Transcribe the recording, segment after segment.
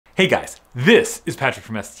Hey guys, this is Patrick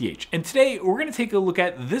from STH, and today we're going to take a look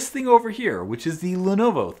at this thing over here, which is the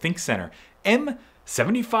Lenovo ThinkCentre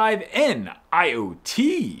M75n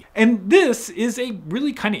IoT. And this is a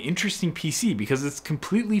really kind of interesting PC because it's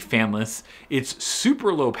completely fanless, it's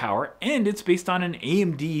super low power, and it's based on an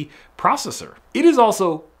AMD processor. It is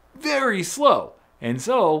also very slow, and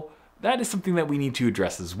so that is something that we need to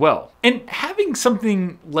address as well. And having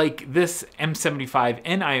something like this M75n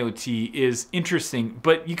IoT is interesting,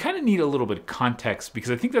 but you kind of need a little bit of context because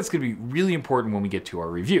I think that's going to be really important when we get to our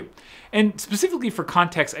review. And specifically for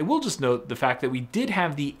context, I will just note the fact that we did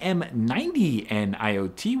have the M90n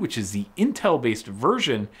IoT, which is the Intel-based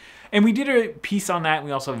version, and we did a piece on that.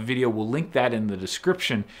 We also have a video. We'll link that in the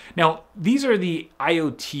description. Now, these are the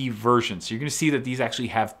IoT versions. So you're going to see that these actually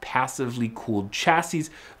have passively cooled chassis.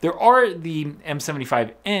 There are the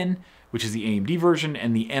M75n, which is the AMD version,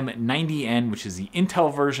 and the M90n, which is the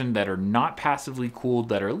Intel version, that are not passively cooled,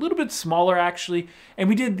 that are a little bit smaller actually. And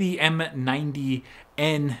we did the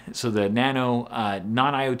M90n, so the Nano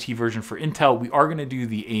non-IoT version for Intel. We are going to do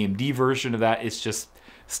the AMD version of that. It's just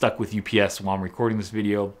stuck with UPS while I'm recording this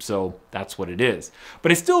video, so that's what it is.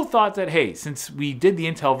 But I still thought that, hey, since we did the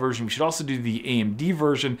Intel version, we should also do the AMD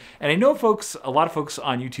version. And I know a lot of folks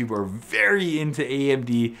on YouTube are very into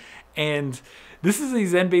AMD, and this is a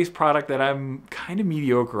Zen-based product that I'm kind of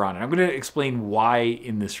mediocre on, and I'm going to explain why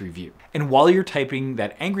in this review. And while you're typing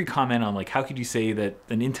that angry comment on like, how could you say that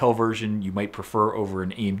an Intel version you might prefer over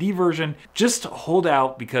an AMD version, just hold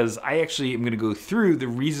out because I actually am going to go through the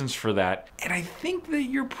reasons for that. And I think that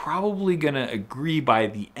you're probably going to agree by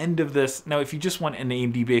the end of this. Now, if you just want an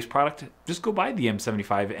AMD-based product, just go buy the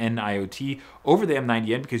M75n IoT over the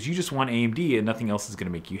M90n because you just want AMD and nothing else is going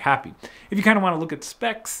to make you happy. If you kind of want to look at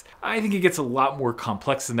specs, I think it gets a lot more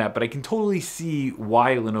complex than that, but I can totally see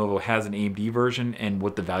why Lenovo has an AMD version and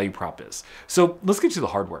what the value prop is. So let's get to the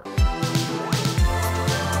hardware.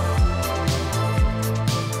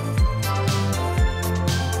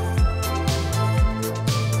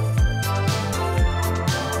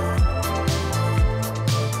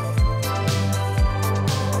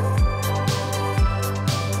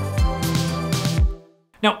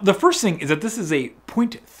 Now, the first thing is that this is a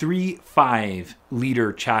 0.35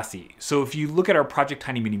 liter chassis. So if you look at our Project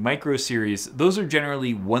Tiny Mini Micro series, those are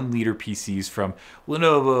generally 1 liter PCs from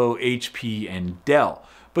Lenovo, HP, and Dell.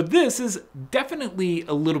 But this is definitely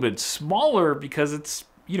a little bit smaller because it's,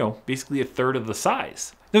 you know, basically a third of the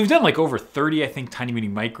size. Now, we've done like over 30, I think, Tiny Mini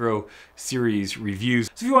Micro series reviews.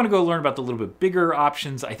 So if you want to go learn about the little bit bigger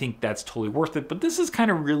options, I think that's totally worth it. But this is kind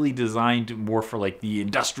of really designed more for like the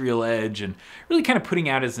industrial edge and really kind of putting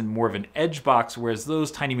out as in more of an edge box, whereas those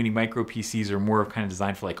Tiny Mini Micro PCs are more of kind of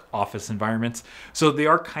designed for like office environments. So they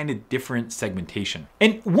are kind of different segmentation.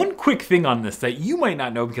 And one quick thing on this that you might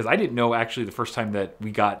not know, because I didn't know actually the first time that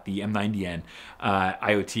we got the M90n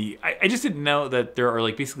IoT, I just didn't know that there are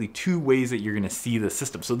like basically 2 ways that you're going to see the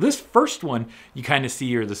system. So this first one you kind of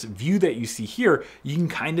see, or this view that you see here, you can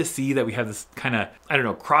kind of see that we have this kind of, I don't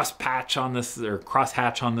know, cross patch on this or cross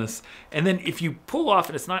hatch on this. And then if you pull off,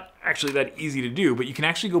 and it's not actually that easy to do, but you can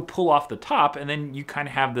actually go pull off the top and then you kind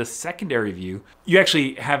of have this secondary view. You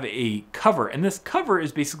actually have a cover, and this cover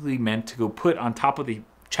is basically meant to go put on top of the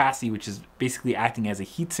chassis, which is basically acting as a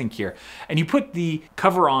heatsink here. And you put the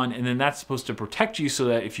cover on, and then that's supposed to protect you so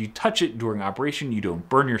that if you touch it during operation, you don't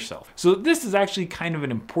burn yourself. So this is actually kind of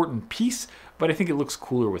an important piece, but I think it looks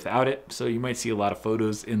cooler without it. So you might see a lot of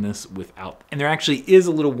photos in this without. And there actually is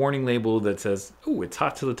a little warning label that says, oh, it's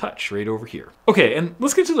hot to the touch right over here. Okay, and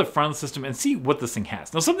let's get to the front of the system and see what this thing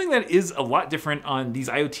has. Now, something that is a lot different on these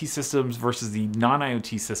IoT systems versus the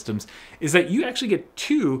non-IoT systems is that you actually get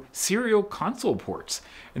 2 serial console ports.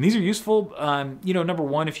 And these are useful, you know, number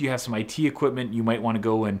one, if you have some IT equipment, you might want to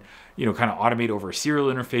go and, you know, kind of automate over a serial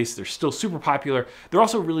interface. They're still super popular. They're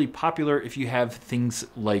also really popular if you have things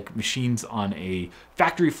like machines on a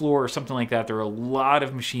factory floor or something like that. There are a lot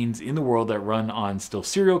of machines in the world that run on still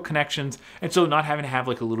serial connections. And so not having to have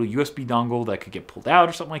like a little USB dongle that could get pulled out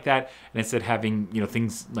or something like that, and instead having, you know,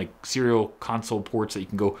 things like serial console ports that you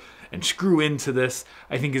can go and screw into this,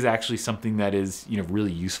 I think is actually something that is, you know,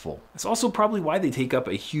 really useful. It's also probably why they take up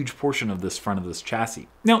a huge portion of this front of this chassis.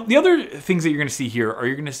 Now, the other things that you're going to see here are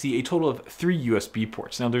you're going to see a total of 3 USB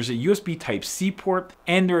ports. Now, there's a USB Type-C port,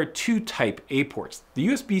 and there are 2 Type-A ports. The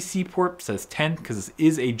USB-C port says 10 because this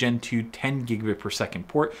is a Gen 2 10 gigabit per second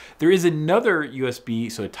port. There is another USB,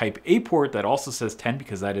 so a Type-A port that also says 10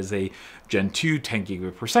 because that is a Gen 2 10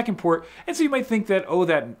 gigabit per second port. And so you might think that, oh,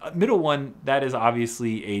 that middle one, that is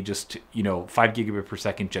obviously a just, you know, 5 gigabit per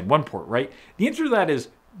second Gen 1 port, right? The answer to that is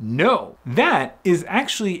no. That is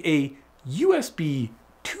actually a USB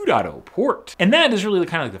 2.0 port. And that is really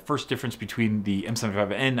kind of like the first difference between the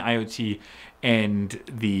M75n IoT and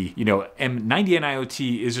the M90n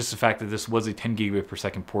IoT is just the fact that this was a 10 gigabit per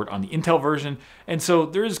second port on the Intel version. And so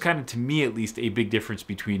there is kind of, to me at least, a big difference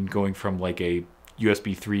between going from like a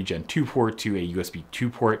USB 3 Gen 2 port to a USB 2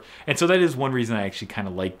 port. And so that is one reason I actually kind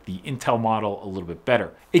of like the Intel model a little bit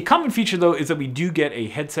better. A common feature though is that we do get a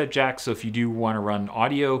headset jack. So if you do want to run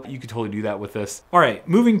audio, you could totally do that with this. All right,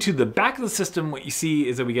 moving to the back of the system, what you see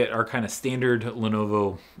is that we get our kind of standard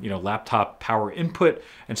Lenovo, laptop power input.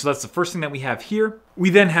 And so that's the first thing that we have here.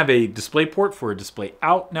 We then have a display port for a display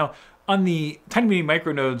out. Now, on the tiny mini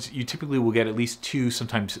micro nodes, you typically will get at least 2,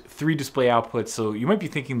 sometimes 3 display outputs. So you might be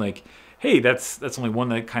thinking like, hey, that's only one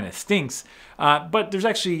that kind of stinks. But there's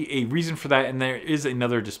actually a reason for that, and there is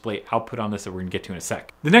another display output on this that we're gonna get to in a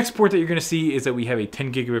sec. The next port that you're gonna see is that we have a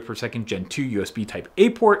 10 gigabit per second Gen 2 USB Type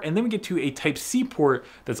A port, and then we get to a Type C port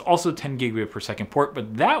that's also 10 gigabit per second port,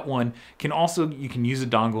 but that one can also, you can use a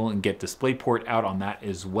dongle and get DisplayPort out on that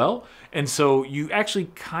as well. And so you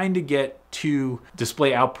actually kind of get 2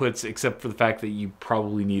 display outputs, except for the fact that you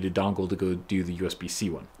probably need a dongle to go do the USB-C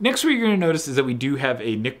one. Next, what you're going to notice is that we do have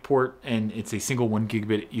a NIC port, and it's a single 1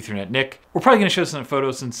 gigabit Ethernet NIC. We're probably going to show some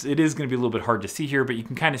photos since it is going to be a little bit hard to see here, but you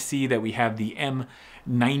can kind of see that we have the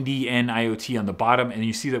M90n IoT on the bottom, and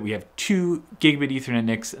you see that we have 2 gigabit Ethernet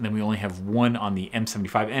NICs, and then we only have 1 on the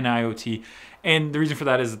M75n IoT. And the reason for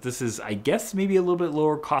that is that this is, I guess, maybe a little bit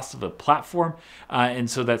lower cost of a platform, and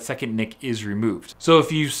so that second NIC is removed. So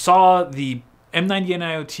if you saw the M90n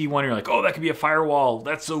IoT one, you're like, oh, that could be a firewall.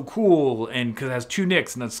 That's so cool. And because it has 2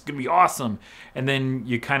 NICs and that's going to be awesome. And then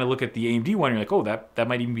you kind of look at the AMD one, you're like, oh, that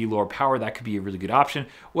might even be lower power. That could be a really good option.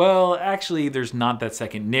 Well, actually, there's not that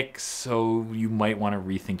second NIC, so you might want to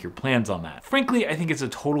rethink your plans on that. Frankly, I think it's a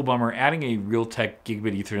total bummer. Adding a Realtek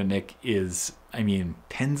gigabit Ethernet NIC is, I mean,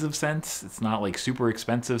 tens of cents. It's not like super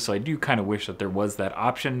expensive, so I do kind of wish that there was that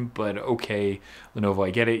option, but okay, Lenovo,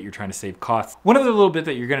 I get it. You're trying to save costs. One other little bit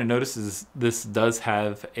that you're going to notice is this does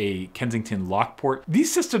have a Kensington lock port.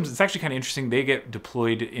 These systems, it's actually kind of interesting. They get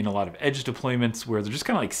deployed in a lot of edge deployments where they're just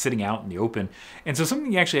kind of like sitting out in the open. And so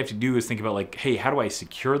something you actually have to do is think about like, hey, how do I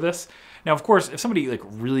secure this? Now, of course, if somebody like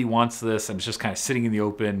really wants this and it's just kind of sitting in the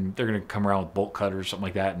open, they're going to come around with bolt cutters or something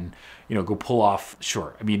like that and, go pull off.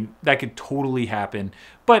 Sure. I mean, that could totally happen,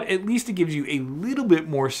 but at least it gives you a little bit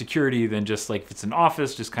more security than just like if it's an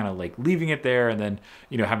office, just kind of like leaving it there and then,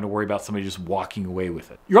 having to worry about somebody just walking away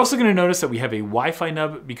with it. You're also going to notice that we have a Wi-Fi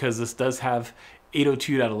nub because this does have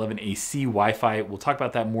 802.11ac Wi-Fi. We'll talk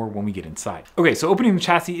about that more when we get inside. Okay, so opening the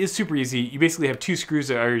chassis is super easy. You basically have 2 screws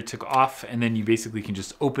that I already took off, and then you basically can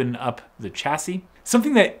just open up the chassis.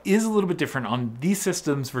 Something that is a little bit different on these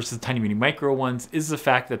systems versus tiny mini micro ones is the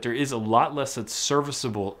fact that there is a lot less that's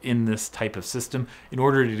serviceable in this type of system in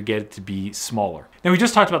order to get it to be smaller. Now, we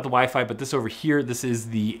just talked about the Wi-Fi, but this over here, this is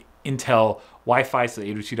the Intel Wi-Fi, so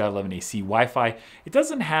 802.11ac Wi-Fi. It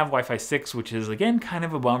doesn't have Wi-Fi 6, which is again kind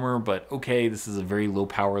of a bummer, but okay, this is a very low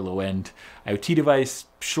power, low end IoT device,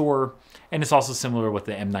 sure. And it's also similar to what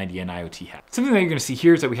the M90n IoT has. Something that you're going to see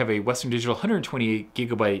here is that we have a Western Digital 128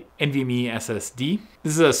 gigabyte NVMe SSD.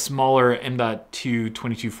 This is a smaller M.2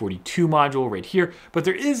 2242 module right here, but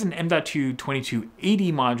there is an M.2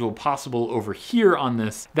 2280 module possible over here on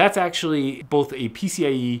this. That's actually both a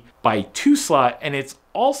PCIe by 2 slot, and it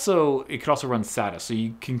could also run SATA. So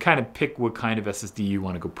you can kind of pick what kind of SSD you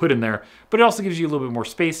want to go put in there, but it also gives you a little bit more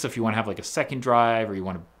space. So if you want to have like a second drive or you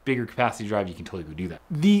want a bigger capacity drive, you can totally go do that.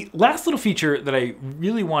 The last little feature that I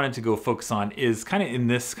really wanted to go focus on is kind of in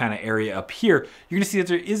this kind of area up here. You're gonna see that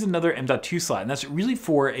there is another M.2 slot, and that's really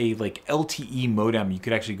for a like LTE modem. You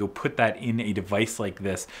could actually go put that in a device like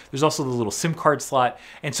this. There's also the little SIM card slot.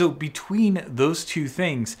 And so between those 2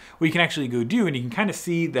 things, what you can actually go do, and you can kind of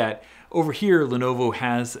see that over here, Lenovo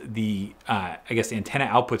has the, I guess, antenna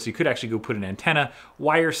output. So you could actually go put an antenna,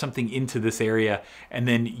 wire something into this area, and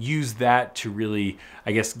then use that to really,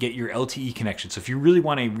 I guess, get your LTE connection. So if you really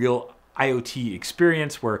want a real IoT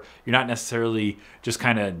experience where you're not necessarily just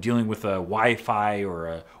kind of dealing with a Wi-Fi or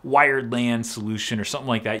a wired LAN solution or something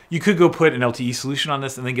like that, you could go put an LTE solution on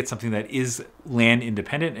this and then get something that is LAN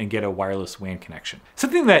independent and get a wireless WAN connection.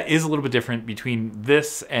 Something that is a little bit different between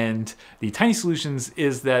this and the tiny solutions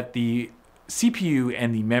is that the CPU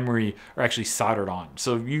and the memory are actually soldered on,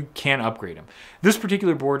 so you can upgrade them. This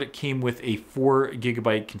particular board came with a 4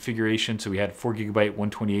 gigabyte configuration, so we had 4 gigabyte,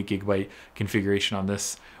 128 gigabyte configuration on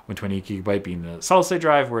this, 128 gigabyte being the solid state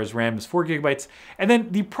drive, whereas RAM is 4 gigabytes. And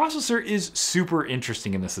then the processor is super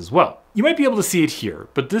interesting in this as well. You might be able to see it here,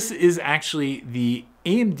 but this is actually the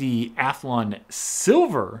AMD Athlon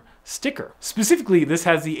Silver sticker. Specifically, this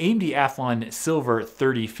has the AMD Athlon Silver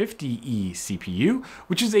 3050E CPU,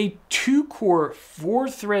 which is a 2-core,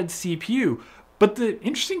 4-thread CPU. But the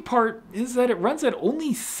interesting part is that it runs at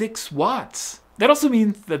only 6 watts. That also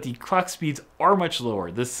means that the clock speeds are much lower.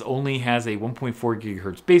 This only has a 1.4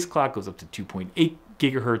 gigahertz base clock, goes up to 2.8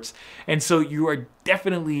 gigahertz. And so you are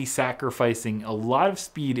definitely sacrificing a lot of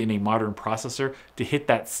speed in a modern processor to hit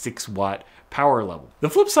that 6-watt power level. The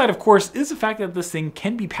flip side, of course, is the fact that this thing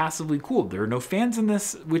can be passively cooled. There are no fans in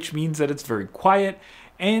this, which means that it's very quiet,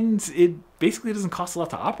 and it basically doesn't cost a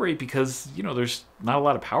lot to operate because, you know, there's not a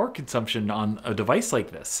lot of power consumption on a device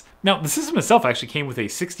like this. Now, the system itself actually came with a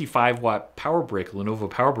 65-watt power brick, Lenovo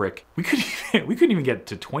power brick. We couldn't even get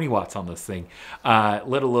to 20 watts on this thing,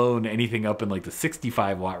 let alone anything up in like the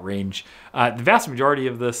 65-watt range. The vast majority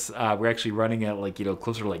of this, we're actually running at like, you know,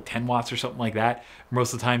 closer to like 10 watts or something like that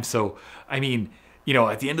most of the time. So, I mean, you know,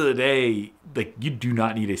 at the end of the day, like, you do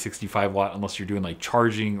not need a 65 watt unless you're doing like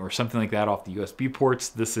charging or something like that off the USB ports.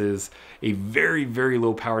 This is a very, very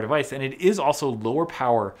low power device, and it is also lower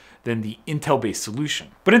power than the Intel-based solution.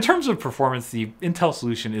 But in terms of performance, the Intel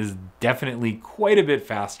solution is definitely quite a bit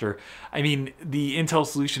faster. I mean, the Intel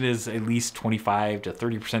solution is at least 25 to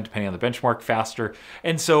 30%, depending on the benchmark, faster.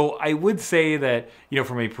 And so I would say that, you know,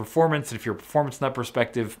 from a performance, and if you're a performance nut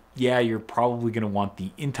perspective, yeah, you're probably going to want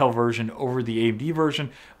the Intel version over the AMD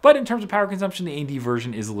version. But in terms of power consumption, the AMD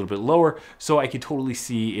version is a little bit lower. So I could totally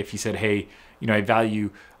see if you said, hey, you know,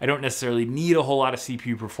 I don't necessarily need a whole lot of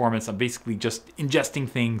CPU performance. I'm basically just ingesting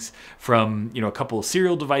things from, you know, a couple of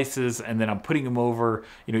serial devices, and then I'm putting them over,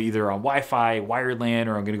 you know, either on Wi-Fi, wired LAN,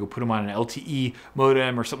 or I'm going to go put them on an LTE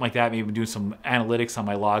modem or something like that. Maybe I'm doing some analytics on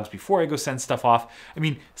my logs before I go send stuff off. I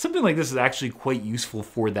mean, something like this is actually quite useful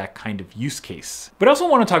for that kind of use case. But I also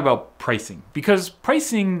want to talk about pricing, because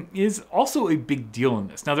pricing is also a big deal in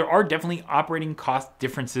this. Now, there are definitely operating cost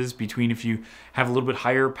differences between if you have a little bit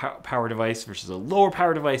higher power device versus a lower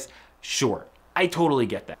power device. Sure, I totally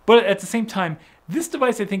get that. But at the same time, this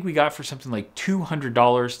device I think we got for something like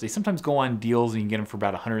 $200. They sometimes go on deals and you can get them for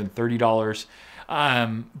about $130.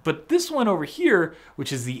 But this one over here,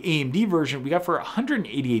 which is the AMD version, we got for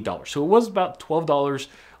 $188. So it was about $12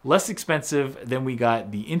 less expensive than we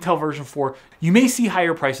got the Intel version for. You may see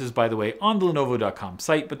higher prices, by the way, on the Lenovo.com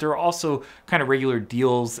site, but there are also kind of regular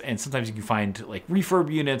deals, and sometimes you can find like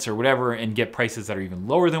refurb units or whatever and get prices that are even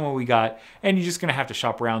lower than what we got, and you're just gonna have to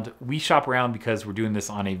shop around. We shop around because we're doing this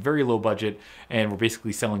on a very low budget, and we're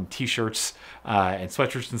basically selling t-shirts and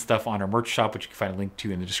sweatshirts and stuff on our merch shop, which you can find a link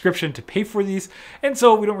to in the description, to pay for these. And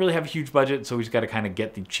so we don't really have a huge budget, so we just gotta kind of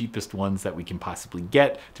get the cheapest ones that we can possibly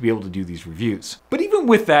get to be able to do these reviews. But even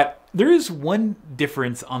with that, there is one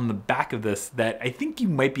difference on the back of this that I think you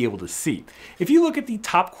might be able to see. If you look at the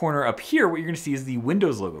top corner up here, what you're going to see is the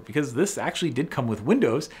Windows logo, because this actually did come with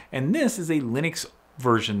Windows, and this is a Linux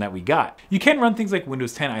version that we got. You can run things like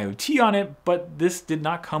Windows 10 IoT on it, but this did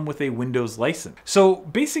not come with a Windows license. So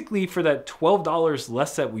basically, for that $12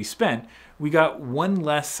 less that we spent, we got one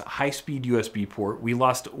less high-speed USB port. We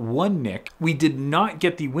lost one NIC. We did not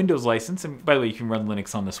get the Windows license, and by the way, you can run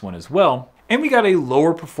Linux on this one as well. And we got a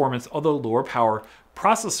lower performance, although lower power,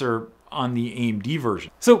 processor on the AMD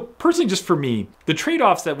version. So personally, just for me, the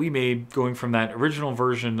trade-offs that we made going from that original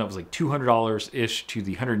version that was like $200-ish to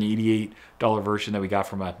the $188 version that we got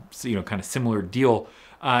from a, you know, kind of similar deal,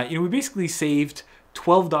 you know, we basically saved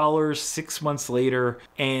 $12 6 months later,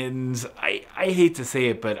 and I hate to say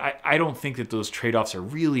it, but I don't think that those trade-offs are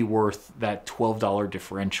really worth that $12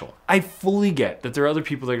 differential. I fully get that there are other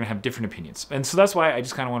people that are gonna have different opinions, and so that's why I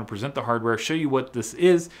just kind of want to present the hardware, show you what this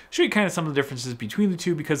is, show you kind of some of the differences between the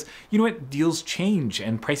two, because you know what, deals change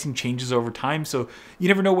and pricing changes over time, so you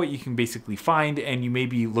never know what you can basically find, and you may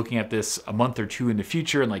be looking at this a month or two in the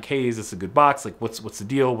future and like, hey, is this a good box? Like, what's the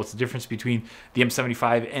deal? What's the difference between the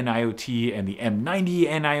M75n IoT and the M90n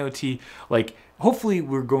IoT? Like, hopefully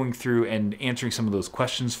we're going through and answering some of those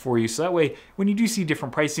questions for you, so that way when you do see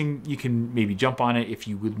different pricing, you can maybe jump on it if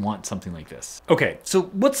you would want something like this. Okay, so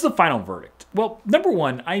what's the final verdict? Well, number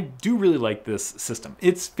one, I do really like this system.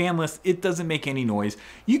 It's fanless, it doesn't make any noise.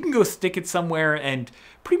 You can go stick it somewhere and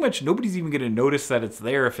pretty much nobody's even gonna notice that it's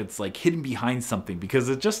there if it's like hidden behind something, because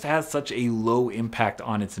it just has such a low impact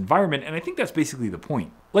on its environment, and I think that's basically the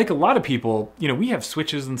point. Like a lot of people, you know, we have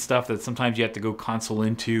switches and stuff that sometimes you have to go console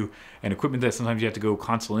into, and equipment that sometimes you have to go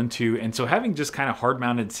console into, and so having just kind of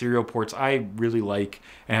hard-mounted serial ports I really like,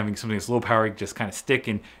 and having something that's low power, you just kind of stick,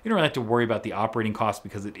 and you don't really have to worry about the operating cost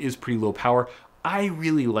because it is pretty low power. I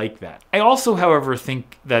really like that. I also, however,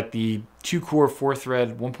 think that the 2-core,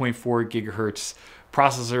 4-thread, 1.4 gigahertz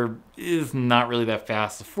processor is not really that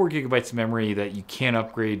fast. The 4 gigabytes of memory that you can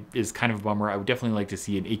upgrade is kind of a bummer. I would definitely like to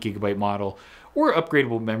see an 8 gigabyte model or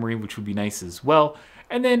upgradable memory, which would be nice as well.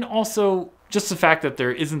 And then also just the fact that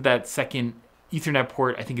there isn't that second Ethernet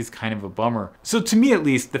port, I think is kind of a bummer. So to me at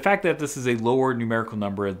least, the fact that this is a lower numerical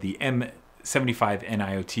number, the M75n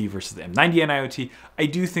IoT versus the M90n IoT, I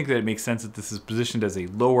do think that it makes sense that this is positioned as a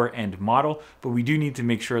lower end model, but we do need to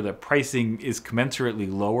make sure that pricing is commensurately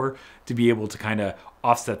lower to be able to kind of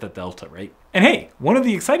offset that delta, right? And hey, one of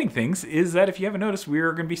the exciting things is that if you haven't noticed, we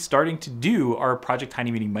are going to be starting to do our Project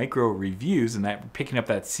Tiny Mini Micro reviews and that picking up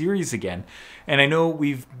that series again. And I know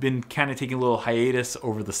we've been kind of taking a little hiatus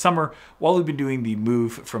over the summer while we've been doing the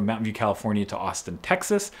move from Mountain View, California to Austin,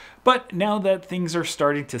 Texas. But now that things are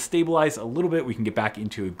starting to stabilize a little bit, we can get back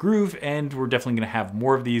into a groove and we're definitely going to have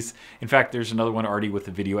more of these. In fact, there's another one already with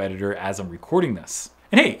the video editor as I'm recording this.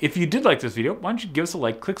 And hey, if you did like this video, why don't you give us a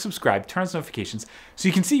like, click subscribe, turn on notifications so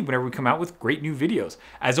you can see whenever we come out with great new videos.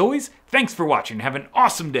 As always, thanks for watching. Have an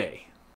awesome day.